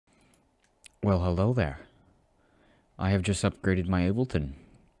Well, hello there. I have just upgraded my Ableton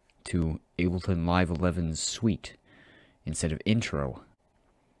to Ableton Live 11's Suite instead of Intro.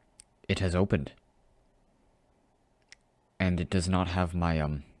 It has opened. And it does not have my,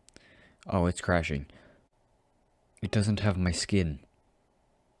 oh, it's crashing. It doesn't have my skin.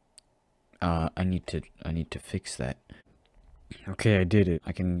 I need to fix that. Okay, I did it.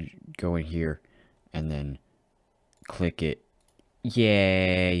 I can go in here and then click it.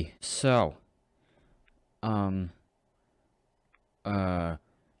 Yay! So, I'm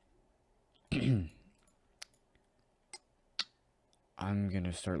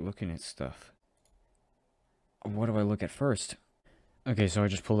gonna start looking at stuff. What do I look at first? Okay, so I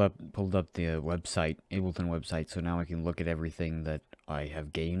just pulled up the website, Ableton website, so now I can look at everything that I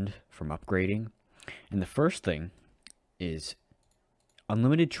have gained from upgrading. And the first thing is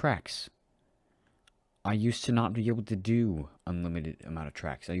unlimited tracks. I used to not be able to do unlimited amount of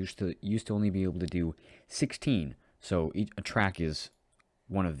tracks. I used to only be able to do 16. So a track is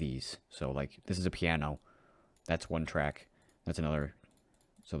one of these. So like this is a piano. That's one track. That's another.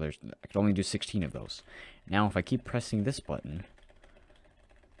 So I could only do 16 of those. Now if I keep pressing this button,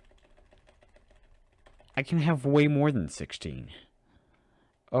 I can have way more than 16.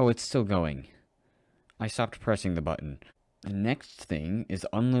 Oh, it's still going. I stopped pressing the button. The next thing is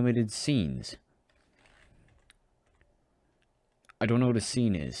unlimited scenes. I don't know what a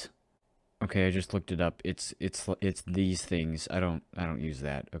scene is. Okay, I just looked it up. It's these things. I don't use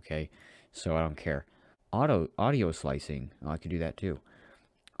that, okay? So I don't care. Audio slicing. Oh, I could do that too.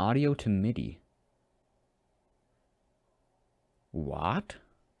 Audio to MIDI. What?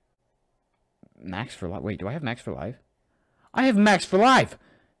 Max for Live. Wait, do I have Max for Live? I have Max for Live!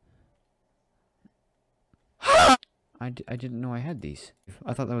 I didn't know I had these.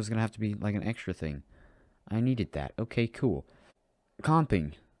 I thought that was gonna have to be like an extra thing. I needed that. Okay, cool.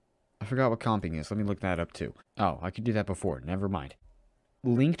 Comping. I forgot what comping is. Let me look that up too. Oh, I could do that before. Never mind.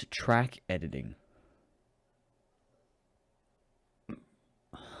 Linked track editing.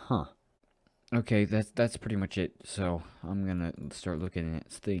 Huh. Okay, that's pretty much it. So I'm gonna start looking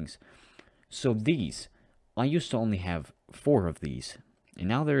at things. So these, I used to only have 4 of these, and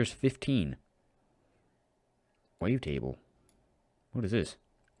now there's 15. Wavetable. What is this?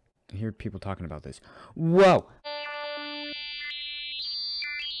 I hear people talking about this. Whoa!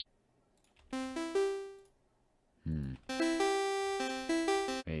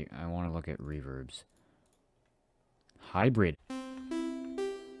 Wait, I want to look at reverbs. Hybrid.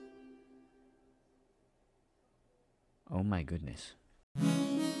 Oh my goodness.